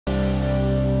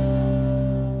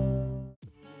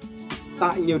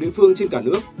Tại nhiều địa phương trên cả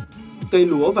nước, cây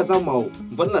lúa và rau màu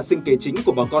vẫn là sinh kế chính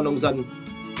của bà con nông dân.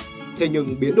 Thế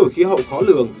nhưng biến đổi khí hậu khó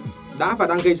lường đã và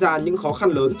đang gây ra những khó khăn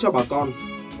lớn cho bà con.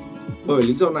 Bởi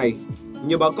lý do này,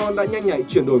 nhiều bà con đã nhanh nhạy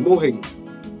chuyển đổi mô hình.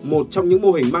 Một trong những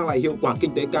mô hình mang lại hiệu quả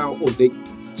kinh tế cao, ổn định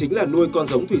chính là nuôi con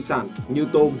giống thủy sản như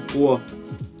tôm, cua.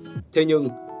 Thế nhưng,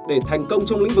 để thành công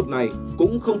trong lĩnh vực này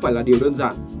cũng không phải là điều đơn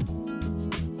giản.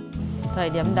 Thời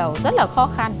điểm đầu rất là khó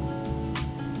khăn.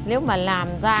 Nếu mà làm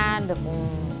ra được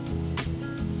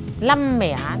 5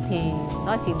 mẻ thì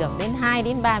nó chỉ được đến 2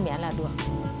 đến 3 mẻ là được.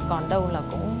 Còn đâu là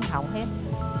cũng hỏng hết.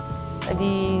 Tại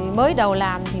vì mới đầu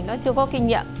làm thì nó chưa có kinh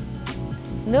nghiệm.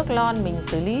 Nước lon mình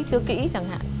xử lý chưa kỹ chẳng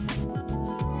hạn.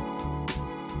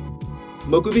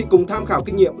 Mời quý vị cùng tham khảo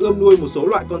kinh nghiệm ươm nuôi một số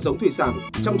loại con giống thủy sản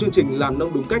trong chương trình Làm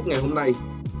nông đúng cách ngày hôm nay.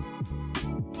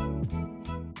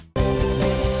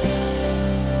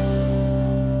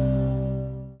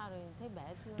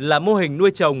 Là mô hình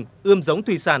nuôi trồng, ươm giống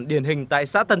thủy sản điển hình tại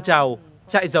xã Tân Trào,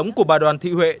 trại giống của bà Đoàn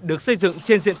Thị Huệ được xây dựng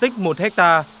trên diện tích 1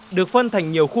 hectare, được phân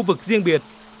thành nhiều khu vực riêng biệt: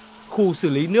 khu xử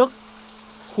lý nước,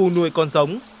 khu nuôi con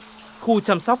giống, khu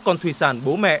chăm sóc con thủy sản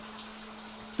bố mẹ.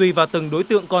 Tùy vào từng đối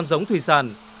tượng con giống thủy sản,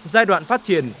 giai đoạn phát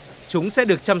triển, chúng sẽ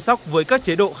được chăm sóc với các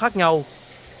chế độ khác nhau.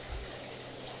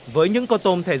 Với những con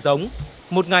tôm thẻ giống,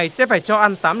 một ngày sẽ phải cho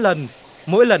ăn 8 lần,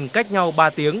 mỗi lần cách nhau 3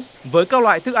 tiếng, với các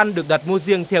loại thức ăn được đặt mua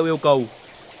riêng theo yêu cầu.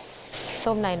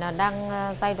 Tôm này là đang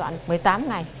giai đoạn 18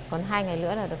 ngày, còn 2 ngày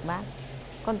nữa là được bán.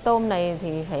 Con tôm này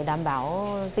thì phải đảm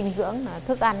bảo dinh dưỡng, là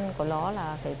thức ăn của nó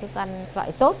là phải thức ăn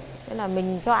loại tốt. Thế là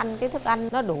mình cho ăn cái thức ăn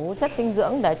nó đủ chất dinh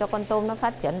dưỡng để cho con tôm nó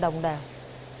phát triển đồng đều.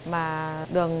 Mà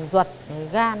đường ruột,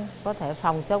 gan có thể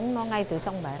phòng chống nó ngay từ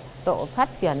trong bể. Độ phát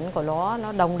triển của nó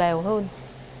đồng đều hơn,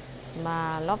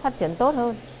 mà nó phát triển tốt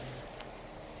hơn.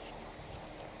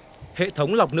 Hệ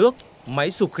thống lọc nước,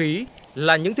 máy sụp khí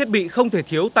là những thiết bị không thể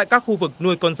thiếu tại các khu vực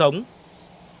nuôi con giống.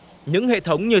 Những hệ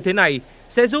thống như thế này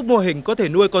sẽ giúp mô hình có thể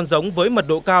nuôi con giống với mật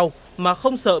độ cao mà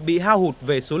không sợ bị hao hụt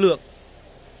về số lượng.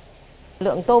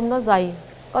 Lượng tôm nó dày,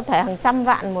 có thể hàng trăm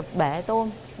vạn một bể tôm,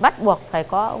 bắt buộc phải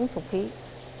có ống sụp khí.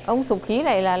 Ống sụp khí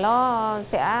này là nó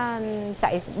sẽ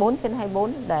chạy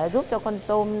 4/24 để giúp cho con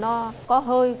tôm nó có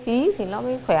hơi khí thì nó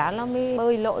mới khỏe, nó mới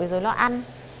bơi lội rồi nó ăn,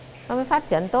 nó mới phát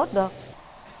triển tốt được.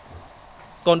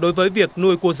 Còn đối với việc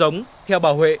nuôi cua giống, theo bà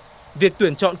Huệ, việc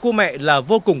tuyển chọn cua mẹ là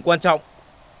vô cùng quan trọng.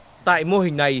 Tại mô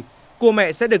hình này, cua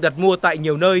mẹ sẽ được đặt mua tại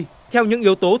nhiều nơi, theo những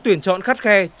yếu tố tuyển chọn khắt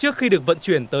khe trước khi được vận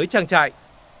chuyển tới trang trại.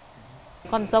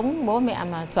 Con giống bố mẹ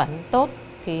mà chuẩn tốt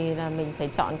thì là mình phải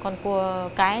chọn con cua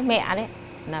cái mẹ đấy,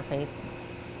 là phải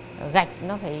gạch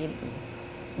nó phải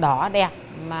đỏ đẹp,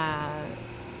 mà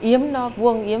yếm nó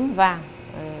vuông yếm vàng,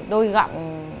 đôi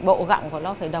gọng, bộ gọng của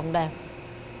nó phải đồng đều.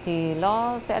 Thì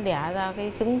nó sẽ đẻ ra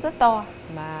cái trứng rất to,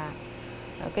 mà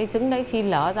cái trứng đấy khi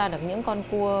lở ra được những con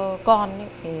cua con ấy,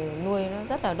 thì nuôi nó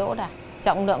rất là đỗ đạt.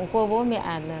 Trọng lượng cua bố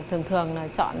mẹ thường thường là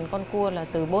chọn con cua là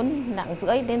từ 4,5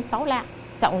 nặng đến 6 lạng.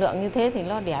 Trọng lượng như thế thì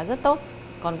nó đẻ rất tốt.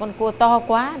 Còn con cua to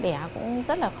quá đẻ cũng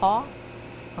rất là khó.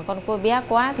 Còn con cua bé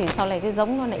quá thì sau này cái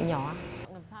giống nó lại nhỏ.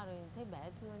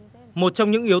 Một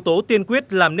trong những yếu tố tiên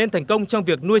quyết làm nên thành công trong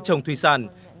việc nuôi trồng thủy sản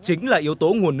chính là yếu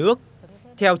tố nguồn nước.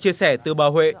 Theo chia sẻ từ bà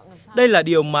Huệ, đây là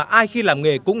điều mà ai khi làm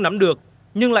nghề cũng nắm được,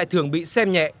 nhưng lại thường bị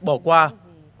xem nhẹ, bỏ qua.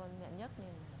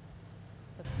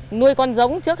 Nuôi con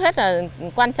giống trước hết là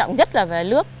quan trọng nhất là về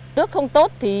nước. Nước không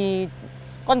tốt thì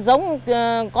con giống,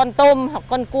 con tôm hoặc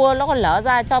con cua nó còn lở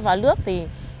ra cho vào nước thì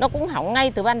nó cũng hỏng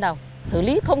ngay từ ban đầu. Xử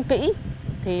lý không kỹ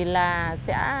thì là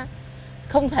sẽ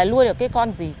không thể nuôi được cái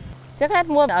con gì. Trước hết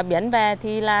mua ở biển về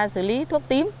thì là xử lý thuốc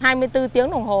tím 24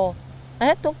 tiếng đồng hồ.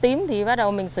 Hết thuốc tím thì bắt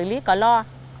đầu mình xử lý clo.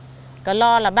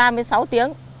 Clo là 36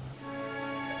 tiếng.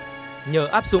 Nhờ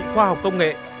áp dụng khoa học công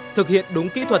nghệ, thực hiện đúng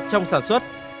kỹ thuật trong sản xuất,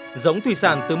 giống thủy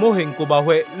sản từ mô hình của bà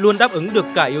Huệ luôn đáp ứng được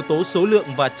cả yếu tố số lượng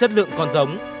và chất lượng con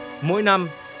giống. Mỗi năm,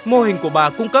 mô hình của bà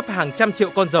cung cấp hàng trăm triệu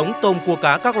con giống tôm cua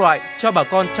cá các loại cho bà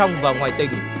con trong và ngoài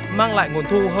tỉnh, mang lại nguồn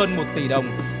thu hơn 1 tỷ đồng.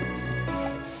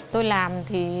 Tôi làm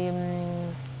thì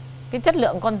cái chất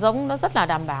lượng con giống nó rất là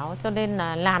đảm bảo, cho nên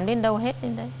là làm đến đâu hết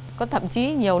đến đấy. Có thậm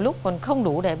chí nhiều lúc còn không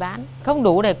đủ để bán, không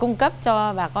đủ để cung cấp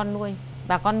cho bà con nuôi.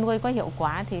 Bà con nuôi có hiệu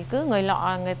quả thì cứ người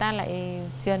lọ người ta lại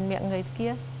truyền miệng người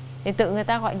kia, thì tự người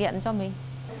ta gọi điện cho mình.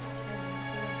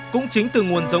 Cũng chính từ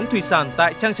nguồn giống thủy sản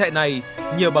tại trang trại này,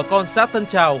 nhiều bà con xã Tân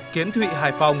Trào, Kiến Thụy,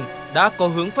 Hải Phòng đã có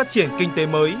hướng phát triển kinh tế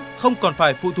mới, không còn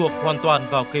phải phụ thuộc hoàn toàn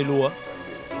vào cây lúa.